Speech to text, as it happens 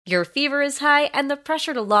Your fever is high and the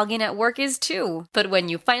pressure to log in at work is too. But when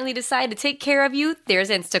you finally decide to take care of you, there's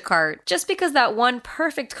Instacart. Just because that one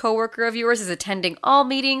perfect coworker of yours is attending all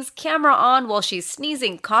meetings, camera on while she's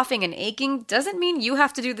sneezing, coughing, and aching, doesn't mean you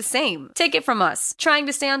have to do the same. Take it from us. Trying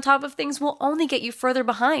to stay on top of things will only get you further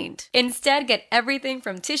behind. Instead, get everything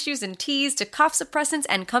from tissues and teas to cough suppressants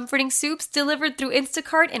and comforting soups delivered through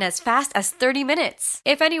Instacart in as fast as 30 minutes.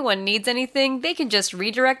 If anyone needs anything, they can just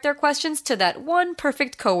redirect their questions to that one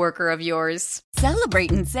perfect coworker of yours.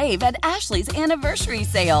 Celebrate and save at Ashley's Anniversary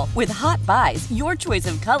Sale. With Hot Buys, your choice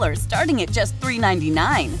of colors starting at just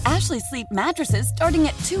 $3.99. Ashley Sleep mattresses starting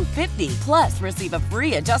at $2.50. Plus, receive a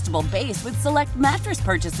free adjustable base with select mattress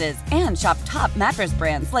purchases. And shop top mattress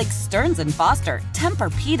brands like Stearns & Foster,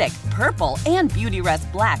 Tempur-Pedic, Purple, and Beautyrest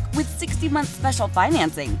Black with 60-month special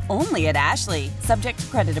financing. Only at Ashley. Subject to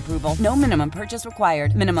credit approval. No minimum purchase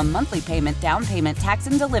required. Minimum monthly payment, down payment, tax,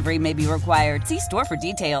 and delivery may be required. See store for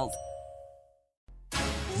details.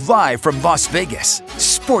 Live from Las Vegas,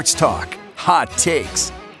 sports talk, hot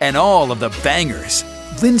takes, and all of the bangers.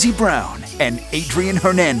 Lindsey Brown and Adrian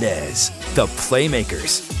Hernandez, the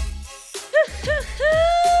Playmakers.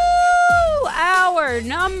 Hour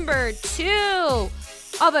number 2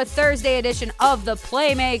 of a Thursday edition of the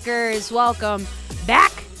Playmakers. Welcome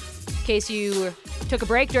back. In case you took a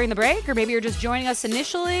break during the break, or maybe you're just joining us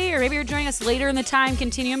initially, or maybe you're joining us later in the time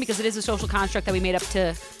continuum because it is a social construct that we made up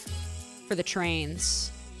for the trains.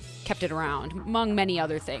 Kept it around, among many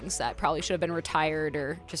other things that probably should have been retired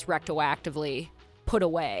or just retroactively put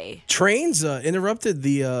away. Trains interrupted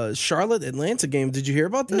the Charlotte-Atlanta game. Did you hear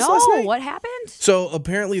about this last No, night? what happened? So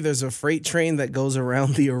apparently there's a freight train that goes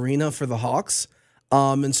around the arena for the Hawks.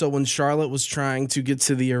 And so when Charlotte was trying to get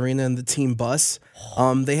to the arena in the team bus,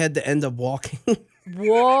 they had to end up walking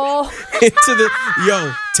Whoa.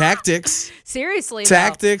 into tactics. Seriously,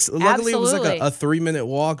 Tactics. though. Luckily, Absolutely. it was like a 3-minute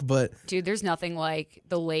walk, but Dude, there's nothing like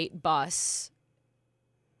the late bus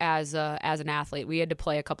as an athlete. We had to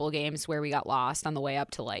play a couple of games where we got lost on the way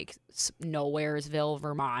up to like Nowheresville,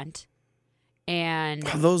 Vermont. And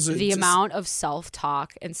the amount of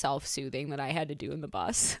self-talk and self-soothing that I had to do in the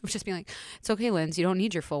bus was just being like, it's okay, Linz, you don't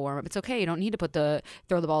need your full warm-up. It's okay, you don't need to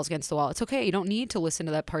throw the balls against the wall. It's okay, you don't need to listen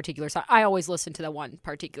to that particular song. I always listened to that one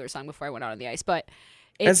particular song before I went out on the ice, but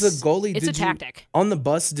as a goalie, it's a tactic. On the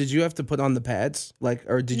bus, did you have to put on the pads?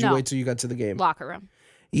 Or did you wait till you got to the game? Locker room.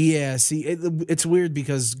 Yeah, see, it's weird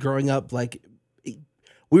because growing up,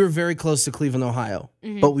 we were very close to Cleveland, Ohio,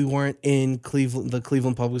 but we weren't in the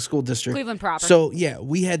Cleveland Public School District. Cleveland proper. So, yeah,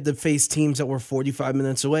 we had to face teams that were 45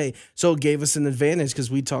 minutes away. So it gave us an advantage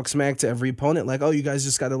because we talk smack to every opponent like, oh, you guys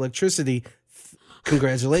just got electricity.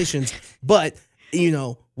 Congratulations. But,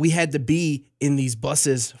 we had to be in these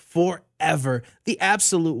buses forever. The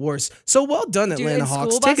absolute worst. So well done, Atlanta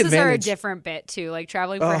Hawks. Take advantage. School buses are a different bit, too. Like,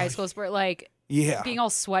 traveling for high school sport, being all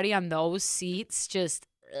sweaty on those seats, just...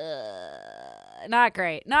 not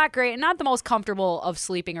great. Not the most comfortable of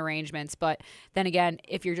sleeping arrangements. But then again,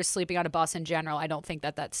 if you're just sleeping on a bus in general, I don't think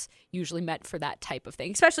that that's usually meant for that type of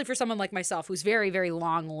thing, especially for someone like myself who's very, very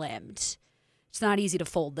long-limbed. It's not easy to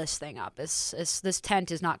fold this thing up. This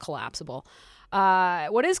tent is not collapsible.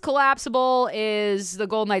 What is collapsible is the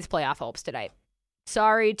Golden Knights playoff hopes tonight.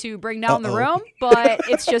 Sorry to bring down the room, but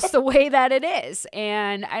it's just the way that it is.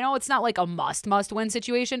 And I know it's not like a must-win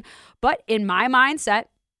situation, but in my mindset,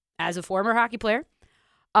 as a former hockey player,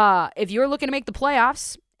 if you're looking to make the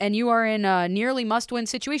playoffs and you are in a nearly must-win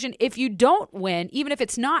situation, if you don't win, even if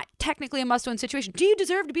it's not technically a must-win situation, do you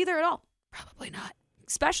deserve to be there at all? Probably not.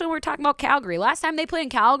 Especially when we're talking about Calgary. Last time they played in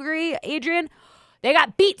Calgary, Adrian, they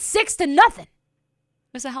got beat 6-0. It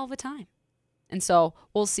was a hell of a time. And so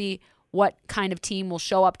we'll see what kind of team will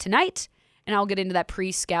show up tonight. And I'll get into that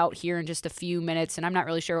pre-scout here in just a few minutes. And I'm not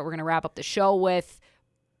really sure what we're going to wrap up the show with.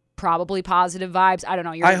 Probably positive vibes. I don't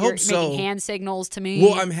know. You're making hand signals to me.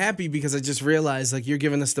 Well, I'm happy because I just realized you're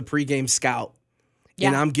giving us the pregame scout. Yeah.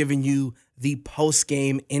 And I'm giving you the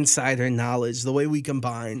post-game insider knowledge, the way we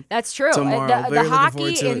combine. That's true. Tomorrow. The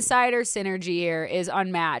hockey insider synergy here is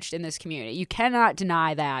unmatched in this community. You cannot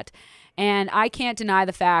deny that. And I can't deny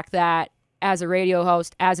the fact that as a radio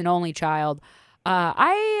host, as an only child,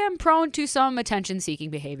 I am prone to some attention-seeking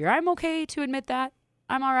behavior. I'm okay to admit that.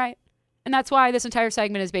 I'm all right. And that's why this entire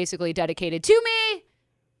segment is basically dedicated to me,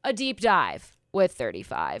 a deep dive with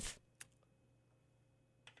 35.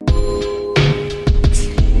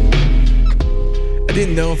 I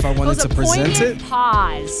didn't know if I wanted to present it.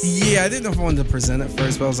 Pause. Yeah, I didn't know if I wanted to present it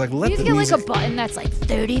first, but I was like, let the music. Like a button that's like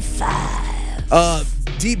 35.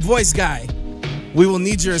 Deep voice guy. We will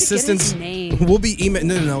need your assistance. Get his name. We'll be email.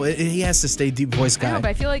 No. He has to stay deep voice guy. I know, but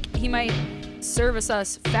I feel like he might service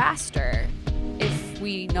us faster if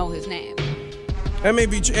we know his name. That may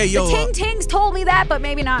be true. Hey, yo. The Ting Tings told me that, but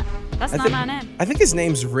maybe not. That's not my name. I think his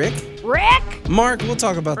name's Rick. Rick? Mark, we'll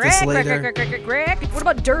talk about this later. Rick. What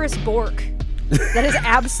about Duris Bork? That is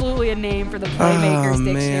absolutely a name for the Playmakers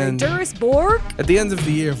Dictionary. Man. Duris Bork? At the end of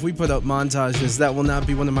the year, if we put up montages, that will not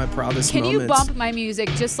be one of my proudest moments. Can you bump my music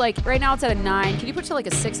just like, right now it's at a 9. Can you put it to like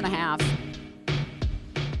a 6.5?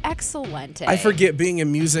 Excellent. I forget being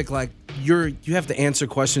in music, like, you have to answer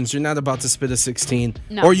questions. You're not about to spit a 16.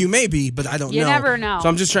 No. Or you may be, but I don't know. You never know. So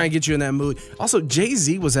I'm just trying to get you in that mood. Also,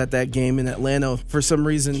 Jay-Z was at that game in Atlanta for some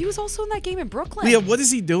reason. He was also in that game in Brooklyn. Leah, what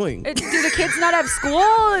is he doing? Do the kids not have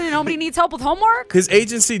school and nobody needs help with homework? His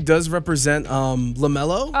agency does represent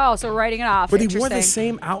LaMelo. Oh, so writing it off. But he wore the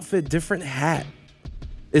same outfit, different hat.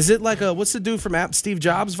 Is it like what's the dude from Steve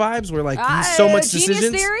Jobs vibes where like he's so much decisions?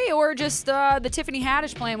 Genius Theory or just the Tiffany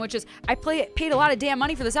Haddish plan, which is I paid a lot of damn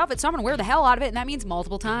money for this outfit, so I'm going to wear the hell out of it, and that means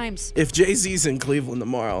multiple times. If Jay-Z's in Cleveland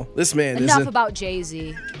tomorrow, this man is... Enough about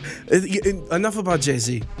Jay-Z. Enough about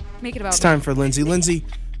Jay-Z. Make it about It's time for Lindsay. Lindsay,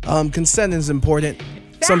 consent is important.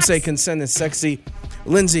 Facts. Some say consent is sexy.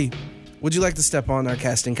 Lindsay, would you like to step on our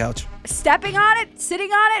casting couch? Stepping on it? Sitting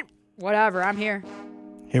on it? Whatever, I'm here.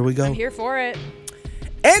 Here we go. I'm here for it.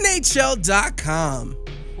 NHL.com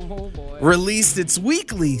Oh, boy. released its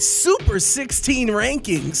weekly Super 16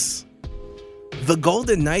 rankings. The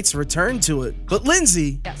Golden Knights returned to it. But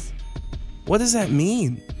Lindsay, Yes. what does that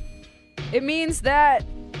mean? It means that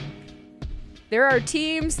there are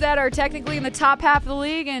teams that are technically in the top half of the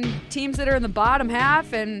league and teams that are in the bottom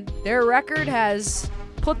half, and their record has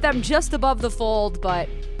put them just above the fold, but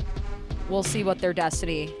we'll see what their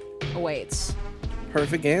destiny awaits.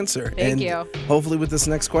 Perfect answer. Thank you. Hopefully with this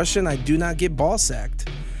next question, I do not get ball sacked.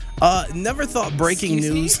 Never thought breaking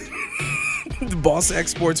news. Ball sack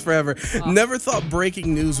sports forever. Oh. Never thought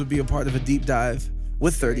breaking news would be a part of a deep dive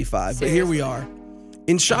with 35, but here we are.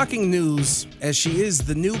 In shocking news, as she is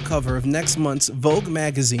the new cover of next month's Vogue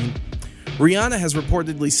magazine, Rihanna has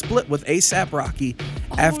reportedly split with A$AP Rocky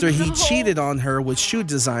after he cheated on her with shoe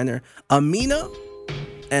designer Amina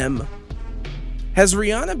M. Has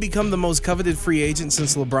Rihanna become the most coveted free agent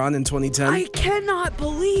since LeBron in 2010? I cannot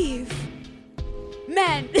believe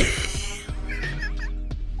men.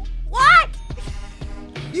 What?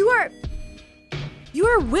 You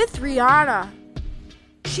are with Rihanna.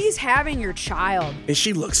 She's having your child. And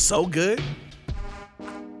she looks so good.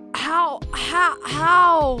 How?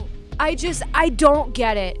 I don't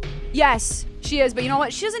get it. Yes, she is, but you know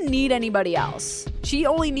what? She doesn't need anybody else. She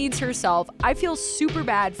only needs herself. I feel super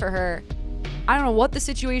bad for her. I don't know what the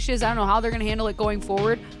situation is. I don't know how they're going to handle it going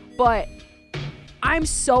forward, but I'm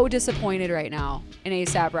so disappointed right now in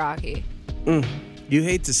A$AP Rocky. You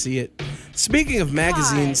hate to see it. Speaking of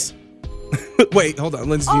magazines, wait, hold on,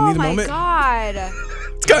 Lindsay, do you need a moment? Oh my God.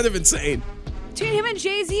 It's kind of insane. Between him and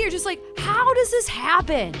Jay-Z, you're just like, how does this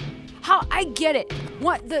happen? How? I get it.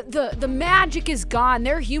 What the magic is gone.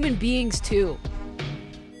 They're human beings too.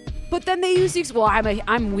 But then they use these. Well,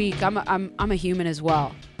 I'm weak. I'm a human as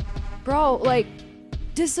well, bro. Like,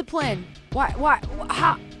 discipline. Why?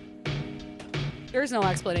 How? There's no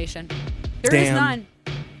explanation. There is none.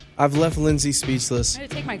 I've left Lindsay speechless. I had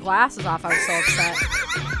to take my glasses off. I was so upset.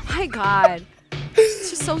 My God, it's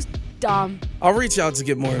just so dumb. I'll reach out to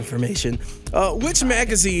get more information. Which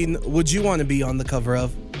magazine would you want to be on the cover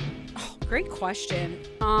of? Oh, great question.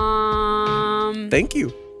 Thank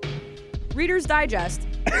you. Reader's Digest.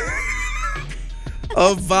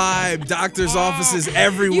 A Vibe, doctor's offices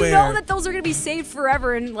everywhere. You know that those are going to be saved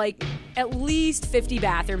forever in like at least 50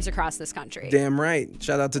 bathrooms across this country. Damn right.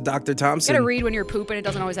 Shout out to Dr. Thompson. You gotta read when you're pooping. It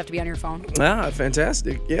doesn't always have to be on your phone. Ah,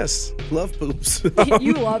 fantastic. Yes. Love poops.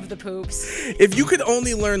 You love the poops. If you could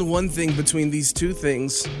only learn one thing between these two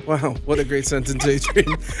things, wow, what a great sentence, Adrian.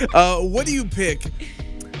 What do you pick?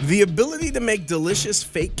 The ability to make delicious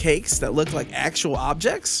fake cakes that look like actual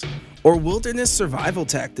objects? Or wilderness survival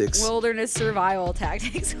tactics? Wilderness survival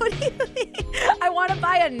tactics. What do you mean? I want to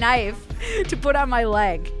buy a knife to put on my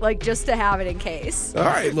leg, like just to have it in case. All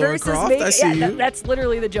right, Laura Croft, I see you. That's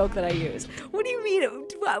literally the joke that I use. What do you mean?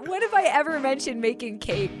 When have I ever mentioned making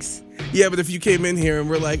cakes? Yeah, but if you came in here and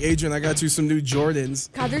we're like, Adrian, I got you some new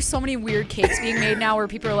Jordans. God, there's so many weird cakes being made now where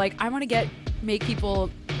people are like, I want to make people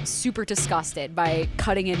super disgusted by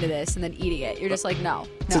cutting into this and then eating it. You're just like, no.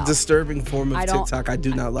 It's a disturbing form of TikTok. I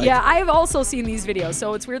do not like. Yeah, I have also seen these videos,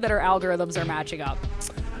 so it's weird that our algorithms are matching up.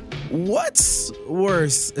 What's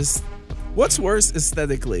worse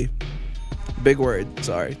aesthetically? Big word.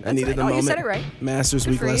 Sorry. I needed a moment. You said it right. Masters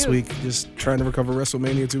Good week last week. Just trying to recover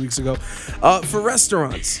WrestleMania 2 weeks ago. For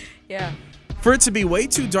restaurants. Yeah. For it to be way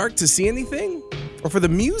too dark to see anything? Or for the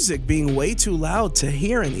music being way too loud to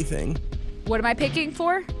hear anything? What am I picking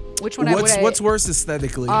for? Which one? What's worse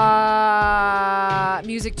aesthetically?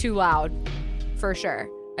 Music too loud, for sure.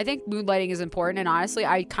 I think mood lighting is important, and honestly,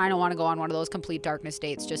 I kind of want to go on one of those complete darkness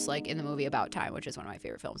dates, just like in the movie About Time, which is one of my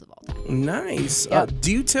favorite films of all time. Nice. Yep.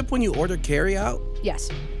 Do you tip when you order carry out? Yes,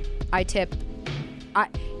 I tip.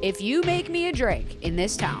 If you make me a drink in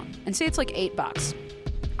this town and say it's like $8,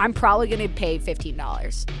 I'm probably gonna pay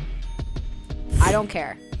 $15. I don't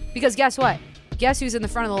care, because guess what? Guess who's in the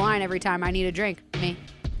front of the line every time I need a drink? Me.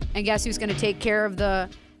 And guess who's gonna take care of the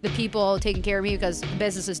people taking care of me because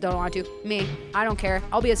businesses don't want to? Me. I don't care.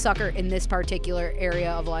 I'll be a sucker in this particular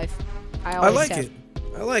area of life. I like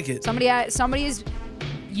it. Somebody is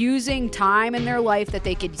using time in their life that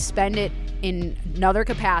they could spend it in another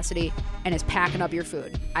capacity and is packing up your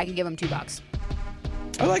food. I can give them $2.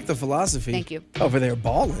 I like the philosophy. Thank you. Over there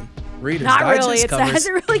balling. Reader's Not Digest really. It covers.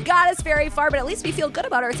 hasn't really got us very far, but at least we feel good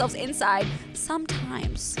about ourselves inside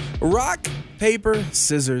sometimes. Rock, paper,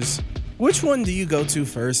 scissors. Which one do you go to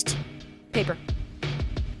first? Paper.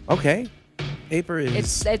 Okay. Paper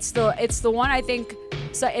is... It's the one I think,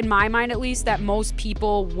 so in my mind at least, that most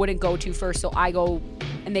people wouldn't go to first, so I go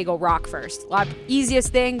and they go rock first.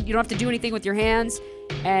 Easiest thing, you don't have to do anything with your hands,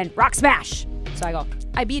 and rock smash. So I go,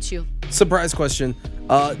 I beat you. Surprise question.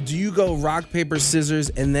 Do you go rock, paper, scissors,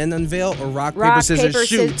 and then unveil, or rock, paper, scissors,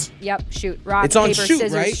 shoot? Yep, shoot. Rock, it's on paper, shoot,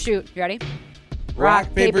 scissors, right? shoot. You ready?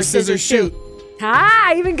 Rock, paper, scissors, shoot.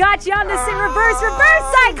 I even got you on this in reverse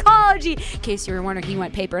psychology. In case you were wondering, he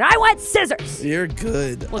went paper and I went scissors. You're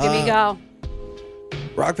good. Look at me go.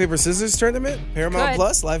 Rock, paper, scissors tournament, Paramount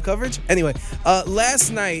Plus, live coverage. Anyway,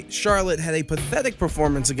 last night, Charlotte had a pathetic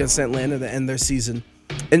performance against Atlanta to end their season,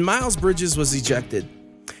 and Miles Bridges was ejected.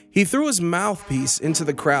 He threw his mouthpiece into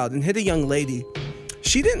the crowd and hit a young lady.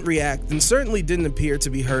 She didn't react and certainly didn't appear to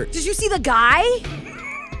be hurt. Did you see the guy?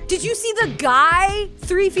 Did you see the guy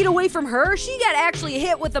 3 feet away from her? She got actually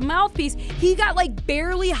hit with a mouthpiece. He got like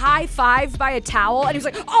barely high-fived by a towel, and he was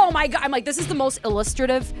like, oh my God. I'm like, this is the most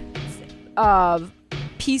illustrative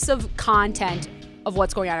piece of content of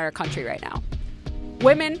what's going on in our country right now.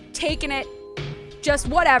 Women taking it, just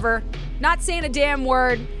whatever, not saying a damn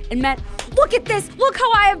word, and meant, look at this, look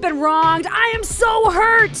how I have been wronged. I am so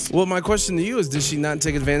hurt. Well, my question to you is, did she not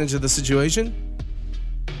take advantage of the situation?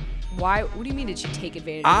 Why? What do you mean, did she take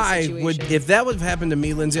advantage of the situation? If that would have happened to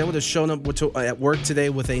me, Lindsay, I would have shown up at work today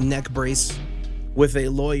with a neck brace, with a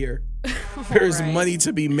lawyer. There's money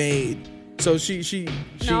to be made. So she.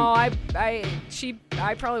 No, I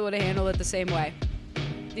probably would have handled it the same way.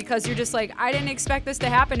 Because you're just like, I didn't expect this to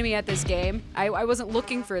happen to me at this game. I wasn't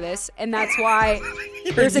looking for this. And that's why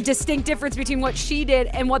there's a distinct difference between what she did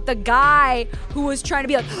and what the guy who was trying to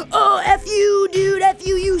be like, oh, F you, dude, F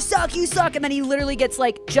you, you suck. And then he literally gets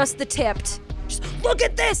like just the tipped. Just look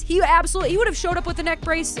at this. He would have showed up with a neck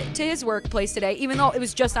brace to his workplace today, even though it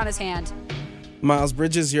was just on his hand. Miles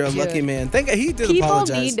Bridges, you're a lucky man. He did apologize.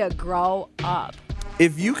 People need to grow up.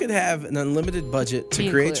 If you could have an unlimited budget to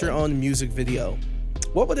create your own music video,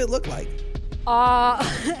 what would it look like?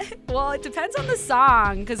 Well, it depends on the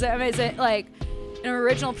song. Because is it like an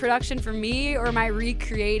original production for me, or am I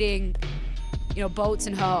recreating, boats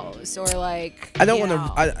and hoes, or like? I don't want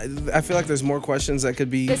to. I feel like there's more questions that could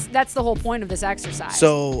be. That's the whole point of this exercise.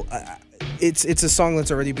 So, it's a song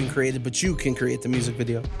that's already been created, but you can create the music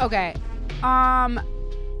video. Okay.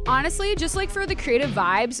 Honestly, just like for the creative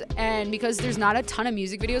vibes, and because there's not a ton of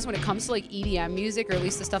music videos when it comes to like EDM music, or at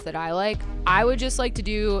least the stuff that I like, I would just like to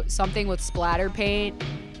do something with splatter paint,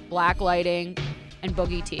 black lighting, and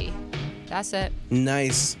Boogie T. That's it.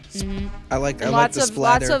 Nice. Mm-hmm. I like the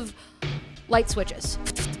splatter. Lots of light switches.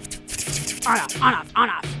 On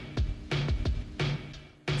off.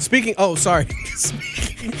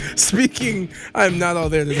 Speaking, I'm not all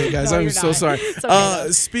there today, guys. No, I'm so sorry.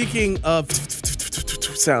 Okay, speaking of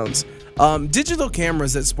sounds, digital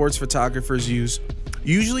cameras that sports photographers use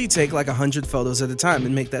usually take like 100 photos at a time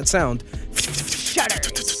and make that sound.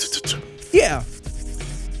 Shutters. Yeah.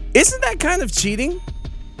 Isn't that kind of cheating?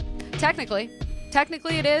 Technically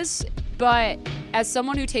it is, but as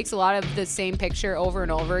someone who takes a lot of the same picture over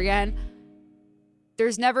and over again,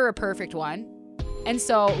 there's never a perfect one. And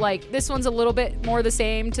so, like, this one's a little bit more the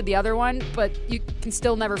same to the other one, but you can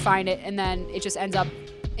still never find it, and then it just ends up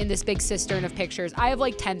in this big cistern of pictures. I have,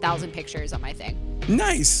 like, 10,000 pictures on my thing.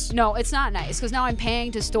 Nice. No, it's not nice, because now I'm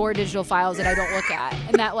paying to store digital files that I don't look at,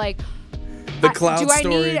 and that, like... The cloud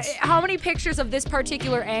storage. How many pictures of this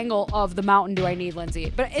particular angle of the mountain do I need,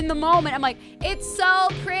 Lindsay? But in the moment, I'm like, it's so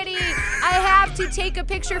pretty. I have to take a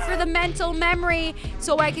picture for the mental memory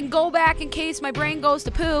so I can go back in case my brain goes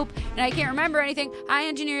to poop and I can't remember anything. I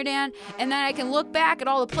engineer Dan, and then I can look back at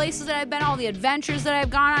all the places that I've been, all the adventures that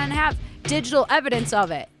I've gone on and have. digital evidence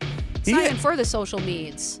of it. It's not even for the social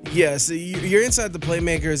needs. Yes, you're inside the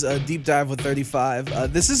Playmakers Deep Dive with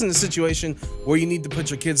 35. This isn't a situation where you need to put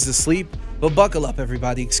your kids to sleep, but buckle up,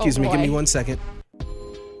 everybody. Excuse me, give me 1 second.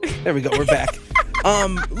 There we go, we're back.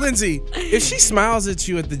 Lindsay, if she smiles at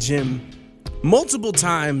you at the gym multiple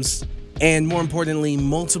times, and more importantly,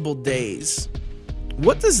 multiple days,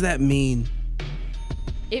 what does that mean?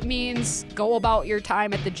 It means go about your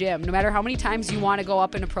time at the gym. No matter how many times you want to go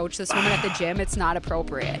up and approach this woman at the gym, it's not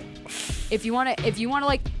appropriate. If you want to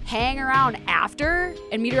like hang around after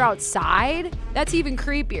and meet her outside, that's even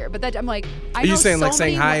creepier. But that I'm like, Are you saying like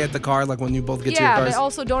saying hi at the car, like when you both get to your cars? Yeah, but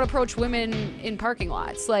also don't approach women in parking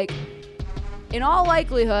lots. Like, in all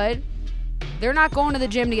likelihood, they're not going to the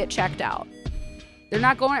gym to get checked out. They're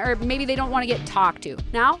not going, or maybe they don't want to get talked to.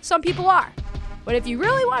 Now, some people are. But if you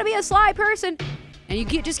really want to be a sly person, and you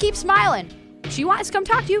just keep smiling. If she wants to come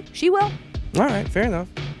talk to you, she will. All right, fair enough.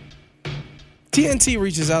 TNT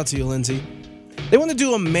reaches out to you, Lindsay. They want to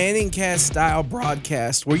do a ManningCast-style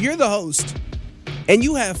broadcast where you're the host and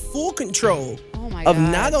you have full control of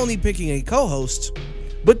not only picking a co-host,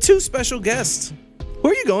 but 2 special guests. Who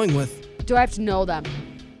are you going with? Do I have to know them?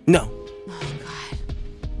 No. Oh, God.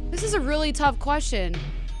 This is a really tough question.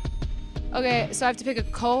 Okay, so I have to pick a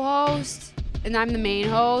co-host, and I'm the main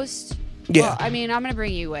host. Yeah. Well, I mean, I'm going to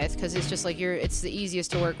bring you with because it's just like it's the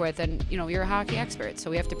easiest to work with. And, you're a hockey expert, so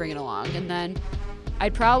we have to bring it along. And then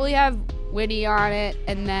I'd probably have Winnie on it.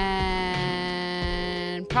 And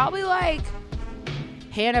then probably like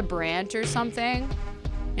Hannah Brandt or something.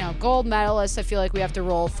 Gold medalist. I feel like we have to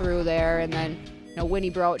roll through there. And then,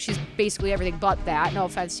 Winnie Brote. She's basically everything but that. No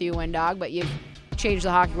offense to you, Windog, but you've changed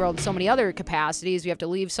the hockey world in so many other capacities. We have to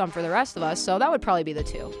leave some for the rest of us. So that would probably be the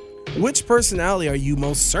 2. Which personality are you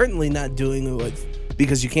most certainly not doing it with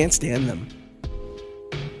because you can't stand them?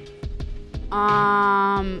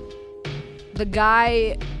 The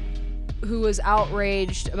guy who was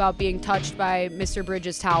outraged about being touched by Mr.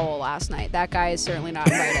 Bridges' towel last night. That guy is certainly not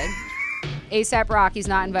invited. ASAP Rocky's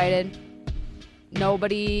not invited.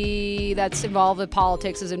 Nobody that's involved with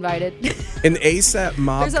politics is invited. An ASAP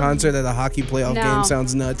Mob concert at a hockey playoff game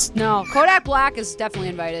sounds nuts. No, Kodak Black is definitely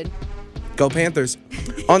invited. Go Panthers.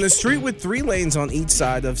 On a street with 3 lanes on each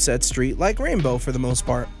side of said street, like Rainbow for the most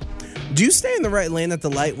part. Do you stay in the right lane at the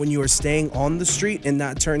light when you are staying on the street and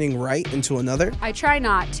not turning right into another? I try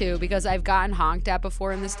not to because I've gotten honked at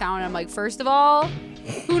before in this town. And I'm like, first of all,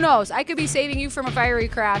 who knows? I could be saving you from a fiery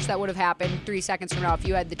crash that would have happened 3 seconds from now if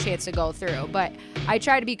you had the chance to go through. But I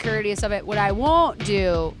try to be courteous of it. What I won't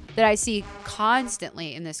do that I see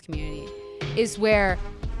constantly in this community is where,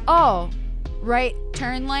 right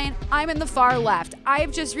turn lane, I'm in the far left.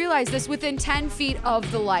 I've just realized this within 10 feet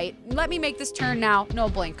of the light. Let me make this turn now. No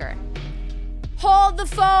blinker. Hold the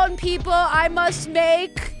phone, people. I must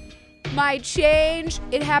make my change.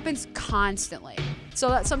 It happens constantly. So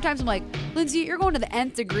that sometimes I'm like, Lindsay, you're going to the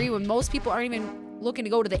nth degree when most people aren't even looking to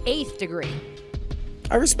go to the 8th degree.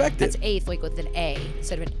 I respect it. That's 8th, like with an A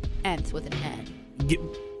instead of an nth with an N.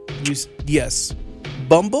 Yes.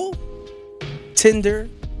 Bumble, Tinder,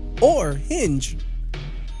 or Hinge?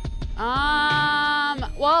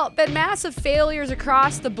 Well, been massive failures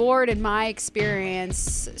across the board in my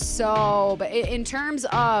experience. So, but in terms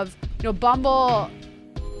of, Bumble,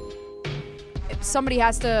 somebody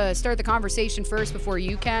has to start the conversation first before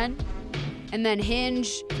you can. And then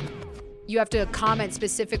Hinge, you have to comment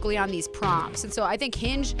specifically on these prompts. And so I think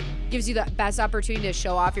Hinge gives you the best opportunity to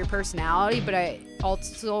show off your personality, but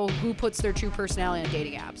also who puts their true personality on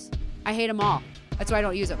dating apps? I hate them all. That's why I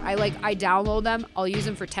don't use them. I download them, I'll use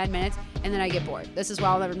them for 10 minutes, and then I get bored. This is why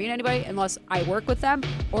I'll never meet anybody unless I work with them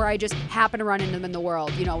or I just happen to run into them in the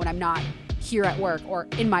world, when I'm not here at work or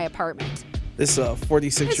in my apartment. This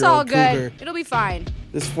 46-year-old It's all good. cougar. It'll be fine.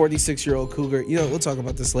 This 46-year-old cougar. We'll talk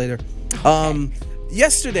about this later. Okay.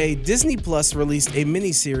 Yesterday, Disney Plus released a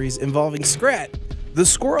miniseries involving Scrat, the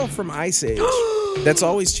squirrel from Ice Age that's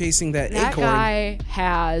always chasing that acorn. That guy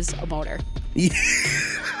has a motor.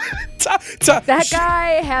 That guy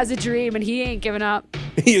has a dream and he ain't giving up.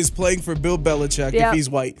 He is playing for Bill Belichick if he's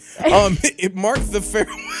white. It marked the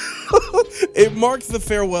farewell. It marked the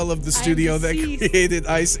farewell of the studio that created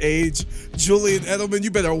Ice Age. Julian Edelman, you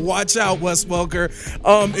better watch out, Wes Welker.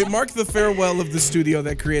 It marked the farewell of the studio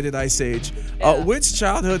that created Ice Age. Which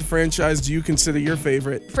childhood franchise do you consider your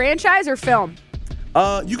favorite? Franchise or film?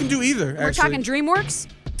 You can do either. We're talking DreamWorks,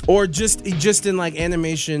 or just in like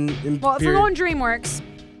animation. Well, if we're going DreamWorks,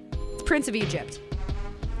 Prince of Egypt.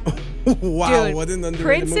 Wow, dude, what an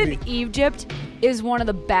underrated movie. Prince of Egypt is one of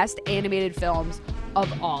the best animated films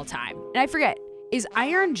of all time. And I forget, Is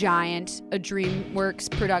Iron Giant a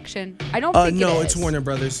DreamWorks production? I don't think it is. No, it's Warner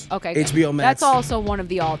Brothers. Okay, HBO Max. That's also one of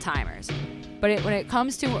the all-timers. But when it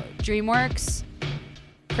comes to DreamWorks,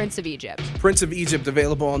 Prince of Egypt. Prince of Egypt,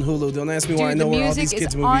 available on Hulu. Don't ask me why I know where all these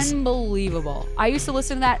kids' movies. The music is unbelievable. I used to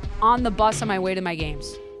listen to that on the bus on my way to my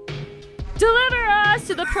games. Deliver us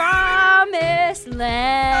to the promised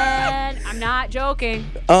land. I'm not joking.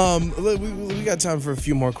 We got time for a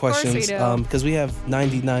few more questions. Of course we do. Because we have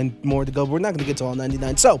 99 more to go. But we're not going to get to all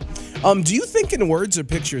 99. So, do you think in words or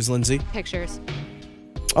pictures, Lindsay? Pictures.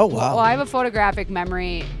 Oh, wow. Well, I have a photographic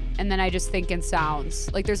memory, and then I just think in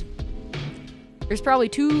sounds. Like there's probably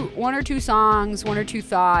one or two songs, one or two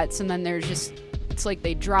thoughts, and then there's just, it's like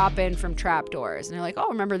they drop in from trapdoors, and they're like, oh,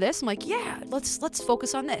 remember this? I'm like, yeah, let's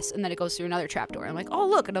focus on this. And then it goes through another trapdoor. I'm like, oh,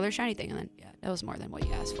 look, another shiny thing. And then, yeah, that was more than what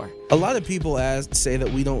you asked for. A lot of people say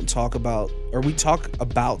that we don't talk about, or we talk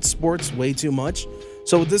about sports way too much.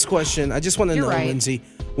 So with this question, I just want to know, right, Lindsay,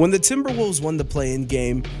 when the Timberwolves won the play-in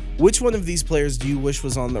game, which one of these players do you wish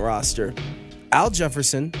was on the roster? Al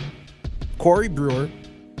Jefferson, Corey Brewer,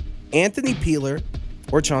 Anthony Peeler,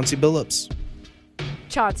 or Chauncey Billups?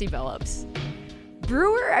 Chauncey Billups.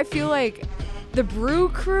 Brewer, I feel like the Brew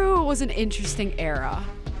Crew was an interesting era.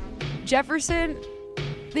 Jefferson,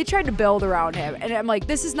 they tried to build around him, and I'm like,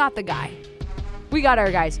 this is not the guy. We got our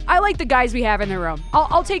guys. I like the guys we have in the room.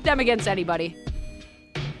 I'll take them against anybody.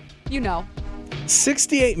 You know.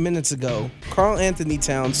 68 minutes ago, Karl Anthony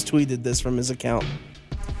Towns tweeted this from his account.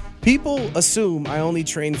 People assume I only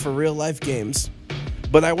train for real life games,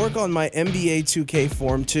 but I work on my NBA 2K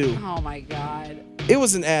form too. Oh my God. It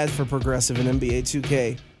was an ad for Progressive and NBA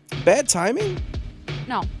 2K. Bad timing?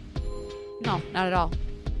 No, not at all.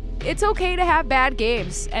 It's okay to have bad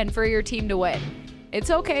games and for your team to win.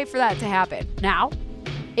 It's okay for that to happen. Now,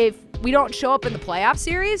 if we don't show up in the playoff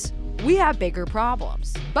series, we have bigger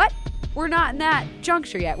problems. But we're not in that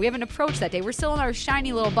juncture yet. We haven't approached that day. We're still in our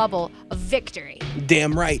shiny little bubble of victory.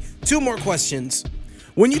 Damn right. 2 more questions.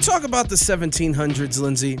 When you talk about the 1700s,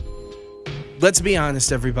 Lindsay, let's be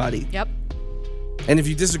honest, everybody. Yep. And if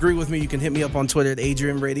you disagree with me, you can hit me up on Twitter at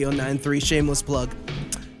AdrianRadio93. Shameless plug.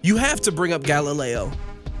 You have to bring up Galileo.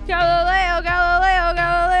 Galileo,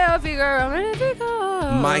 Figaro.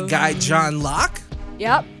 My guy, John Locke.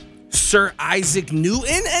 Yep. Sir Isaac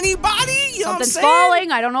Newton, anybody? You know what I'm Something's saying?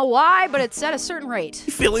 falling. I don't know why, but it's at a certain rate.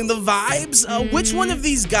 You feeling the vibes? Which one of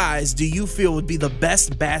these guys do you feel would be the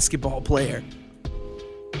best basketball player?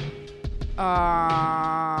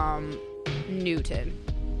 Newton.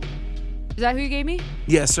 Is that who you gave me?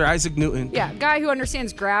 Yeah, Sir Isaac Newton. Yeah, guy who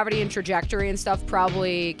understands gravity and trajectory and stuff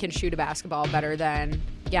probably can shoot a basketball better than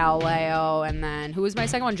Galileo. And then who was my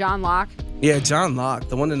second one? John Locke. Yeah, John Locke,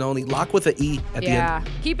 the one and only. Locke with an E at the end. Yeah,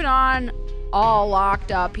 keeping on all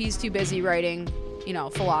locked up. He's too busy writing,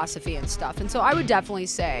 philosophy and stuff. And so I would definitely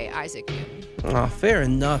say Isaac Newton. Oh, fair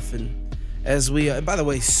enough. And as we, by the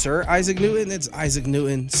way, Sir Isaac Newton, it's Isaac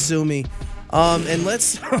Newton. Sue me. And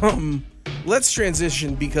let's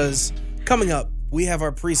transition because coming up, we have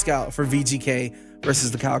our pre-scout for VGK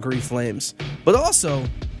versus the Calgary Flames. But also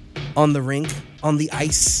on the rink, on the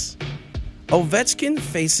ice, Ovechkin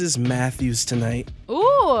faces Matthews tonight.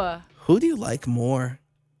 Ooh. Who do you like more?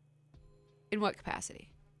 In what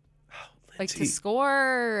capacity? Oh, like to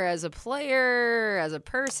score, as a player, as a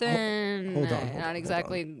person? Hold on. Not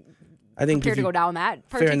exactly. I think prepared to go down that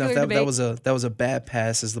particular particular enough. debate. That was a bad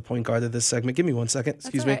pass as the point guard of this segment. Give me 1 second.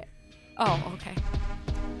 Excuse me. Right. Oh, okay.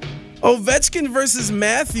 Ovechkin versus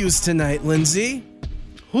Matthews tonight, Lindsay.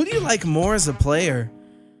 Who do you like more as a player?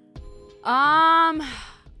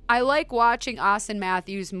 I like watching Austin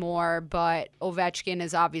Matthews more, but Ovechkin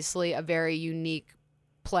is obviously a very unique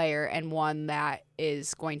player and one that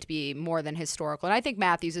is going to be more than historical. And I think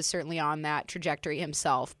Matthews is certainly on that trajectory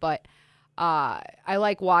himself, but I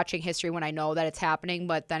like watching history when I know that it's happening.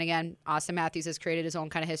 But then again, Austin Matthews has created his own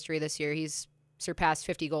kind of history this year. He's surpassed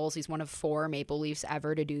 50 goals. He's one of 4 Maple Leafs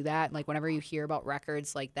ever to do that. Like whenever you hear about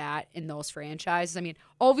records like that in those franchises, I mean,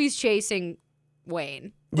 Ovi's chasing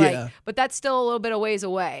Wayne, right? Yeah. But that's still a little bit of ways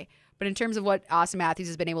away. But in terms of what Austin Matthews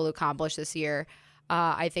has been able to accomplish this year,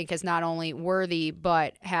 I think is not only worthy,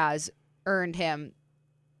 but has earned him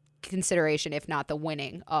consideration, if not the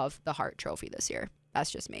winning of the Hart Trophy this year. That's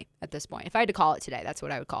just me at this point. If I had to call it today, that's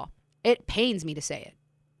what I would call. It pains me to say it.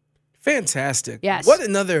 Fantastic. Yes. What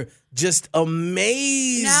another just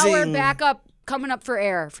amazing. Now we're back up, coming up for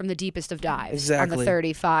air from the deepest of dives. Exactly. On the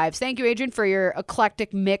 35s. Thank you, Adrian, for your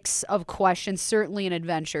eclectic mix of questions. Certainly an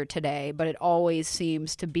adventure today, but it always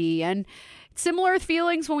seems to be. And similar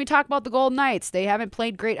feelings when we talk about the Golden Knights. They haven't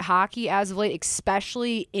played great hockey as of late,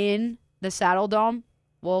 especially in the Saddle Dome.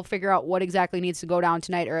 We'll figure out what exactly needs to go down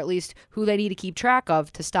tonight, or at least who they need to keep track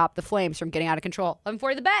of to stop the Flames from getting out of control.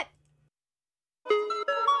 11:40 The Bet.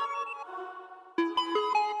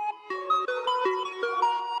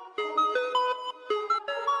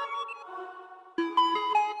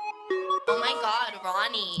 Oh my God,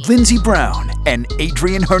 Ronnie. Lindsey Brown and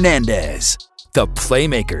Adrian Hernandez, the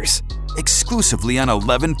Playmakers, exclusively on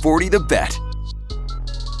 1140 The Bet.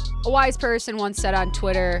 A wise person once said on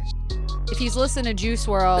Twitter, if he's listening to Juice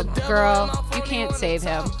WRLD, girl, you can't save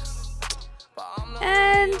him.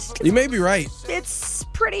 And you may be right. It's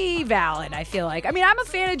pretty valid, I feel like. I mean, I'm a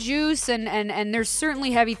fan of Juice, and there's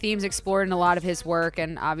certainly heavy themes explored in a lot of his work,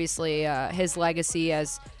 and obviously his legacy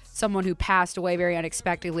as someone who passed away very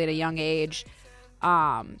unexpectedly at a young age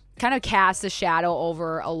kind of casts a shadow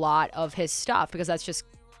over a lot of his stuff, because that's just,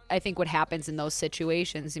 I think, what happens in those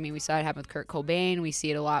situations. I mean, we saw it happen with Kurt Cobain. We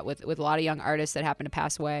see it a lot with a lot of young artists that happen to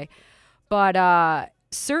pass away. But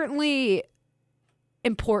certainly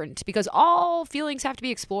important, because all feelings have to be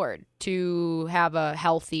explored to have a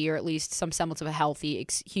healthy, or at least some semblance of a healthy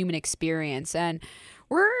human experience. And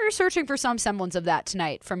we're searching for some semblance of that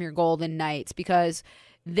tonight from your Golden Knights, because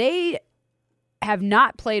they have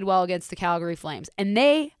not played well against the Calgary Flames. And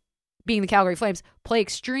they, being the Calgary Flames, play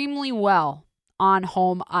extremely well on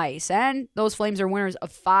home ice. And those Flames are winners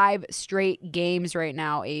of 5 straight games right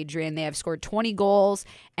now, Adrian. They have scored 20 goals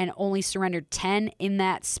and only surrendered 10 in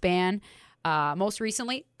that span. Most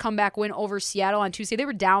recently, comeback win over Seattle on Tuesday. They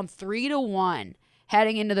were down 3-1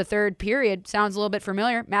 heading into the third period. Sounds a little bit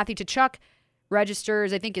familiar. Matthew Tkachuk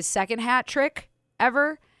registers, I think, his second hat trick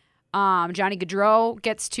ever. Johnny Gaudreau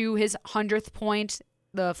gets to his 100th point.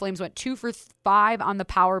 The Flames went 2 for 5 on the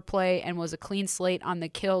power play and was a clean slate on the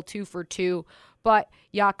kill, 2 for 2. But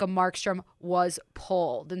Jakob Markstrom was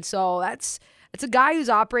pulled. And so it's a guy who's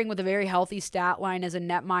operating with a very healthy stat line as a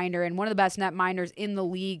netminder, and one of the best netminders in the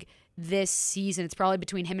league this season. It's probably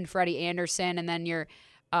between him and Freddie Anderson, and then your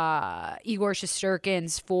Igor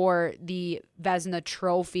Shesterkins for the Vezina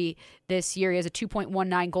Trophy this year. He has a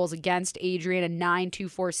 2.19 goals against, Adrian, a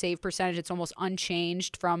 9.24 save percentage. It's almost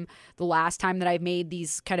unchanged from the last time that I've made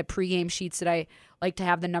these kind of pregame sheets that I like to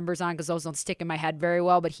have the numbers on, because those don't stick in my head very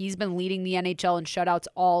well. But he's been leading the NHL in shutouts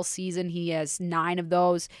all season. He has 9 of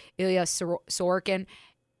those. Ilya Sorokin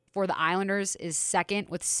for the Islanders is second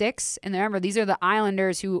with 6. And remember, these are the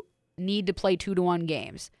Islanders who need to play 2-1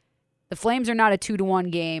 games. The Flames are not a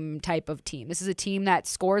 2-1 game type of team. This is a team that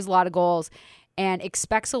scores a lot of goals and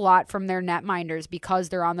expects a lot from their netminders, because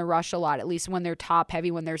they're on the rush a lot, at least when they're top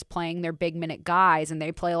heavy, when they're playing their big minute guys, and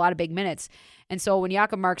they play a lot of big minutes. And so when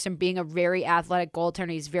Jakob Markstrom, being a very athletic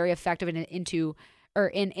goaltender, he's very effective in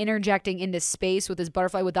interjecting into space with his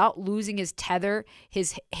butterfly without losing his tether.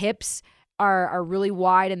 His hips are really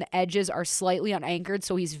wide and the edges are slightly unanchored,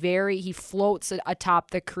 so he floats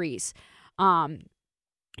atop the crease.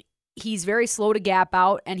 He's very slow to gap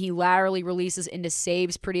out, and he laterally releases into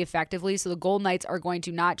saves pretty effectively. So the Golden Knights are going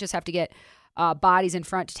to not just have to get bodies in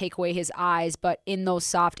front to take away his eyes, but in those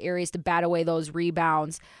soft areas to bat away those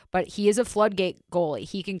rebounds. But he is a floodgate goalie.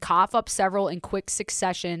 He can cough up several in quick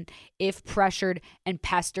succession if pressured and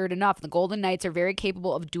pestered enough. The Golden Knights are very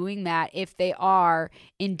capable of doing that if they are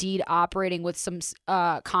indeed operating with some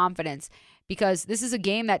confidence, because this is a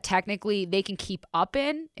game that technically they can keep up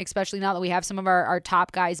in, especially now that we have some of our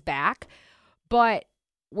top guys back. But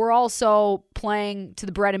we're also playing to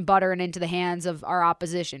the bread and butter and into the hands of our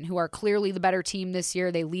opposition, who are clearly the better team this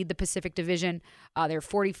year. They lead the Pacific Division. They're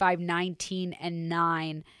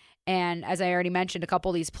 45-19-9. And as I already mentioned, a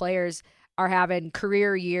couple of these players are having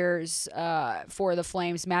career years for the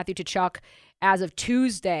Flames. Matthew Tkachuk, as of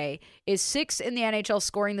Tuesday, is 6th in the NHL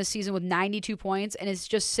scoring this season with 92 points, and is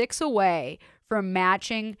just 6 away from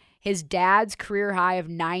matching his dad's career high of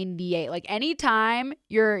 98. Like, anytime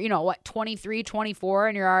you're, 23, 24,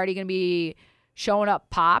 and you're already going to be showing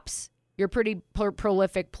up pops, you're a pretty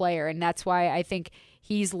prolific player, and that's why I think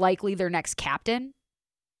he's likely their next captain.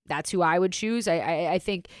 That's who I would choose. I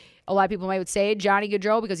think a lot of people might say Johnny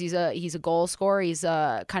Gaudreau, because he's a goal scorer. He's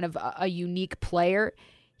a kind of a unique player.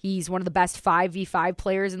 He's one of the best 5v5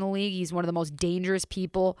 players in the league. He's one of the most dangerous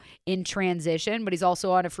people in transition, but he's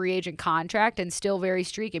also on a free agent contract and still very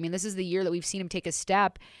streaky. I mean, this is the year that we've seen him take a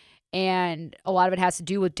step, and a lot of it has to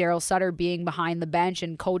do with Daryl Sutter being behind the bench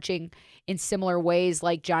and coaching in similar ways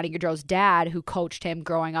like Johnny Gaudreau's dad, who coached him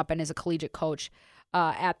growing up and is a collegiate coach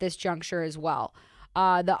at this juncture as well.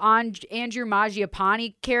 The Andrew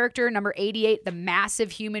Mangiapane character, number 88, the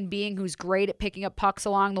massive human being who's great at picking up pucks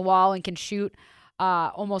along the wall and can shoot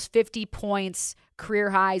almost 50 points,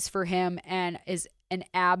 career highs for him, and is an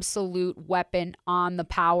absolute weapon on the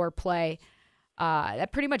power play.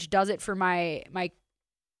 That pretty much does it for my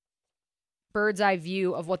bird's eye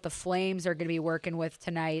view of what the Flames are going to be working with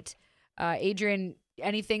tonight. Adrian,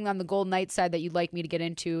 anything on the Golden Knights side that you'd like me to get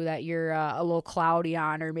into that you're a little cloudy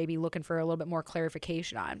on, or maybe looking for a little bit more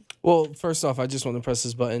clarification on? Well, first off, I just want to press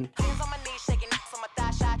this button.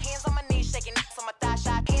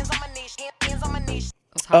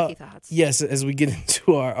 Those hockey thoughts. Yes, as we get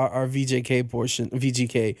into our VGK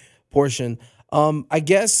portion, I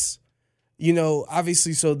guess,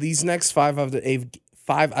 obviously, so these next 5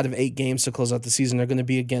 out of 8 games to close out the season are going to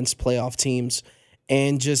be against playoff teams,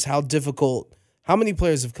 and just how many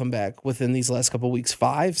players have come back within these last couple of weeks?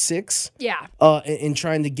 5, 6? Yeah. And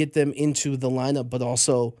trying to get them into the lineup, but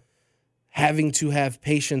also having to have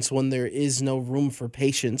patience when there is no room for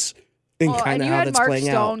patience. And kind of how that's playing out.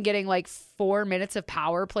 You had Mark Stone getting like 4 minutes of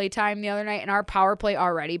power play time the other night, and our power play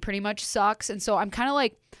already pretty much sucks. And so I'm kind of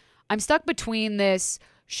like, I'm stuck between this.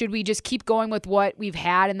 Should we just keep going with what we've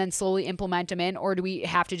had and then slowly implement them in, or do we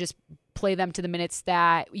have to just play them to the minutes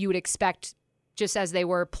that you would expect just as they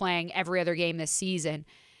were playing every other game this season?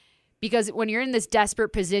 Because when you're in this desperate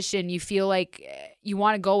position, you feel like you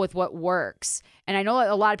want to go with what works. And I know that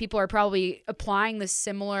a lot of people are probably applying this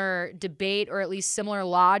similar debate, or at least similar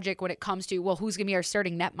logic when it comes to, well, who's going to be our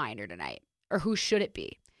starting netminder tonight? Or who should it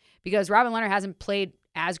be? Because Robin Lehner hasn't played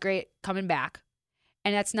as great coming back.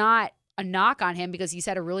 And that's not a knock on him, because he's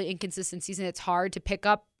had a really inconsistent season. It's hard to pick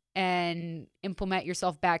up and implement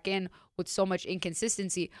yourself back in with so much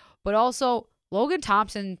inconsistency. But also, Logan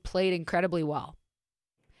Thompson played incredibly well.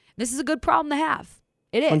 This is a good problem to have.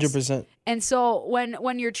 It is 100%. And so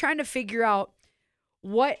when you're trying to figure out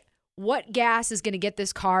what gas is going to get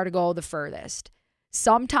this car to go the furthest,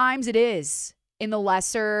 sometimes it is in the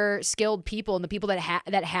lesser skilled people and the people that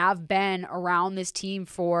have been around this team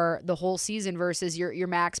for the whole season versus your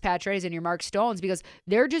Max Pacioretty's and your Mark Stones, because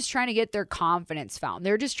they're just trying to get their confidence found.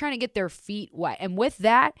 They're just trying to get their feet wet. And with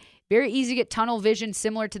that, very easy to get tunnel vision,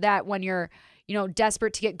 similar to that when you're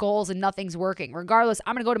desperate to get goals and nothing's working. Regardless,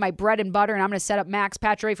 I'm going to go to my bread and butter and I'm going to set up Max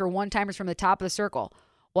Pacioretty for one-timers from the top of the circle.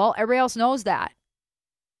 Well, everybody else knows that.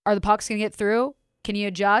 Are the pucks going to get through? Can you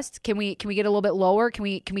adjust? Can we get a little bit lower? Can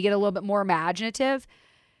we get a little bit more imaginative?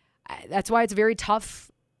 That's why it's a very tough,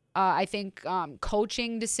 I think,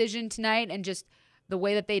 coaching decision tonight, and just the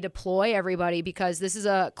way that they deploy everybody, because this is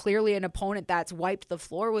clearly an opponent that's wiped the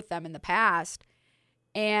floor with them in the past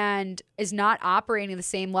and is not operating the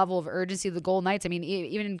same level of urgency of the Golden Knights. I mean,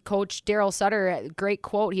 even Coach Daryl Sutter, great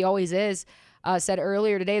quote, he always is, said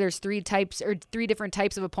earlier today, there's three different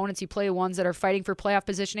types of opponents you play: ones that are fighting for playoff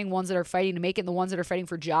positioning, ones that are fighting to make it, and the ones that are fighting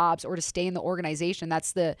for jobs or to stay in the organization.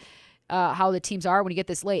 That's how the teams are when you get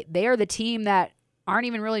this late. They are the team that aren't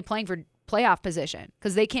even really playing for playoff position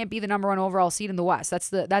because they can't be the number 1 overall seed in the West. That's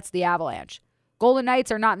the Avalanche. Golden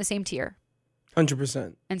Knights are not in the same tier.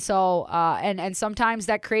 100%. And so, and sometimes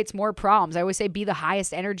that creates more problems. I always say be the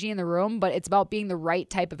highest energy in the room, but it's about being the right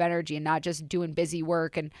type of energy and not just doing busy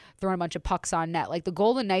work and throwing a bunch of pucks on net. Like, the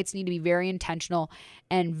Golden Knights need to be very intentional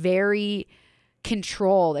and very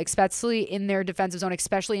controlled, especially in their defensive zone,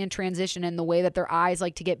 especially in transition, and the way that their eyes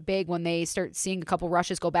like to get big when they start seeing a couple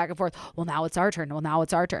rushes go back and forth. Well, now it's our turn. Well, now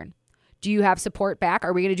it's our turn. Do you have support back?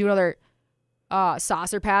 Are we going to do another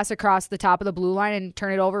saucer pass across the top of the blue line and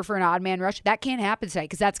turn it over for an odd man rush? That can't happen tonight,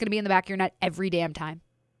 because that's going to be in the back of your net every damn time.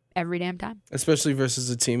 Every damn time. Especially versus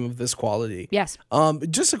a team of this quality. Yes.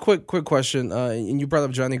 Just a quick question. And you brought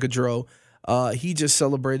up Johnny Gaudreau. He just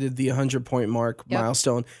celebrated the 100-point mark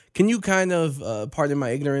milestone. Can you kind of, pardon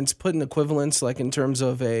my ignorance, put an equivalence, like in terms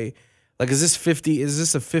of is this 50? Is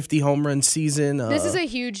this a 50 home run season? This is a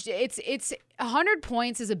huge. It's 100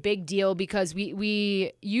 points is a big deal, because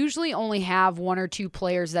we usually only have 1 or 2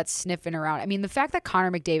 players that's sniffing around. I mean, the fact that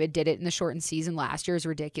Connor McDavid did it in the shortened season last year is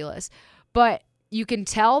ridiculous. But you can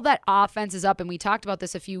tell that offense is up, and we talked about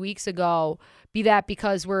this a few weeks ago. Be that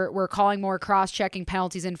because we're calling more cross-checking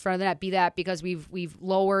penalties in front of the net. Be that because we've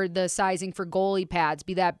lowered the sizing for goalie pads.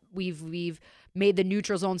 Be that we've made the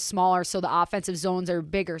neutral zone smaller so the offensive zones are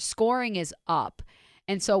bigger. Scoring is up.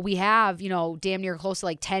 And so we have, damn near close to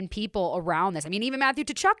like 10 people around this. I mean, even Matthew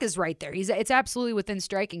Tkachuk is right there. It's absolutely within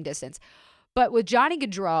striking distance. But with Johnny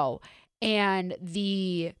Gaudreau and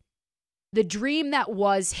the dream that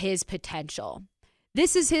was his potential,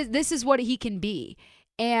 this is what he can be.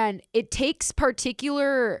 And it takes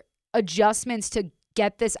particular adjustments to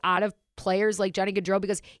get this out of players like Johnny Gaudreau,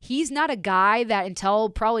 because he's not a guy that until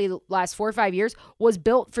probably the last 4 or 5 years was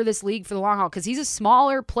built for this league for the long haul, because he's a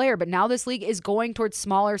smaller player. But now this league is going towards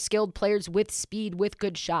smaller skilled players with speed, with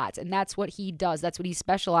good shots. And that's what he does. That's what he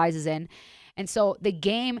specializes in. And so the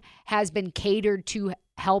game has been catered to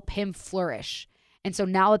help him flourish. And so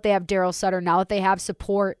now that they have Daryl Sutter, now that they have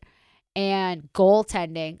support and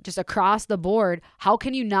goaltending just across the board, how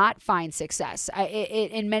can you not find success?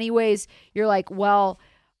 In many ways, you're like, well,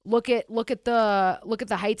 look at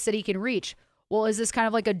the heights that he can reach. Well, is this kind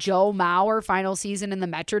of like a Joe Mauer final season in the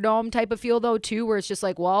Metrodome type of feel though too, where it's just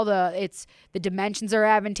like, well, the dimensions are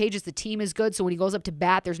advantageous, the team is good, so when he goes up to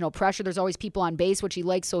bat, there's no pressure. There's always people on base, which he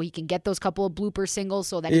likes, so he can get those couple of blooper singles,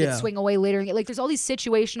 so then he can swing away later. Like there's all these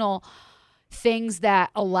situational things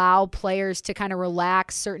that allow players to kind of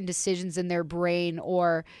relax certain decisions in their brain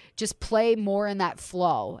or just play more in that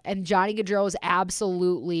flow. And Johnny Gaudreau is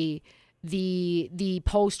absolutely the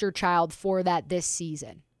poster child for that this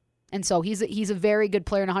season. And so he's a very good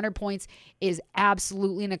player, and 100 points is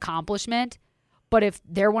absolutely an accomplishment. But if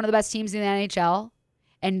they're one of the best teams in the NHL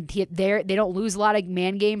and they don't lose a lot of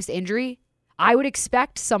man games to injury, I would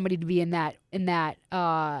expect somebody to be in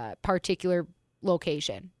that particular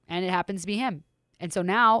location, and it happens to be him. And so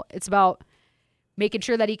now it's about making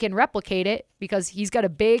sure that he can replicate it because he's got a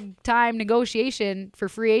big time negotiation for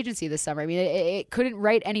free agency this summer. I mean, it couldn't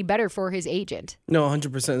write any better for his agent. No,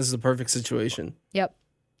 100%. This is the perfect situation. Yep.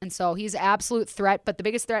 And so he's an absolute threat. But the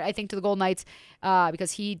biggest threat, I think, to the Golden Knights,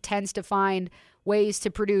 because he tends to find ways to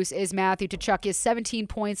produce, is Matthew Tkachuk. He has 17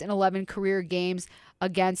 points in 11 career games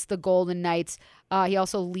against the Golden Knights. He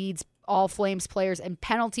also leads all Flames players in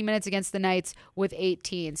penalty minutes against the Knights with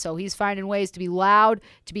 18. So he's finding ways to be loud,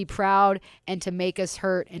 to be proud, and to make us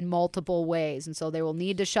hurt in multiple ways. And so they will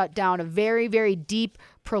need to shut down a very, very deep,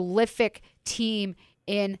 prolific team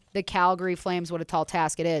in the Calgary Flames. What a tall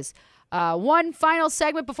task it is. One final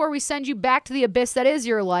segment before we send you back to the abyss that is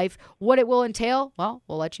your life. What it will entail, well,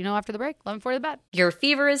 we'll let you know after the break. 11:40 the bet. Your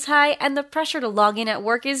fever is high and the pressure to log in at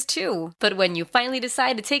work is too. But when you finally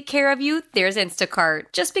decide to take care of you, there's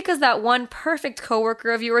Instacart. Just because that one perfect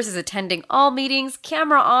coworker of yours is attending all meetings,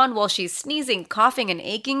 camera on while she's sneezing, coughing, and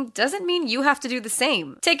aching, doesn't mean you have to do the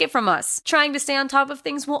same. Take it from us. Trying to stay on top of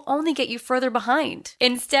things will only get you further behind.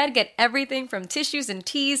 Instead, get everything from tissues and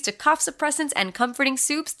teas to cough suppressants and comforting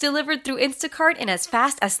soups delivered through Instacart in as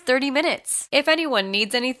fast as 30 minutes. If anyone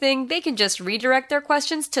needs anything, they can just redirect their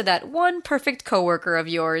questions to that one perfect coworker of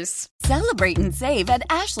yours. Celebrate and save at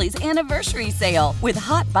Ashley's Anniversary Sale. With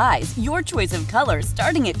Hot Buys, your choice of colors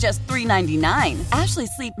starting at just $3.99. Ashley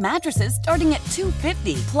Sleep mattresses starting at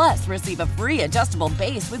 $2.50. Plus, receive a free adjustable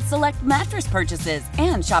base with select mattress purchases.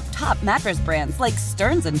 And shop top mattress brands like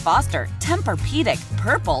Stearns & Foster, Tempur-Pedic,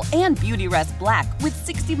 Purple, and Beautyrest Black with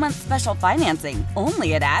 60-month special financing.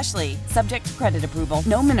 Only at Ashley. Subject to credit approval.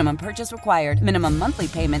 No minimum purchase required. Minimum monthly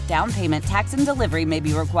payment, down payment, tax, and delivery may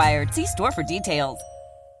be required. See store for details.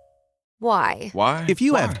 Why? If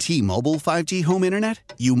you have T-Mobile 5G home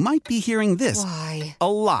internet, you might be hearing this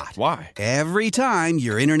a lot. Why? Every time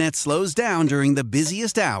your internet slows down during the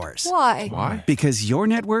busiest hours. Why? Because your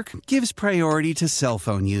network gives priority to cell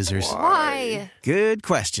phone users. Why? Good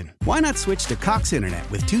question. Why not switch to Cox Internet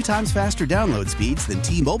with 2 times faster download speeds than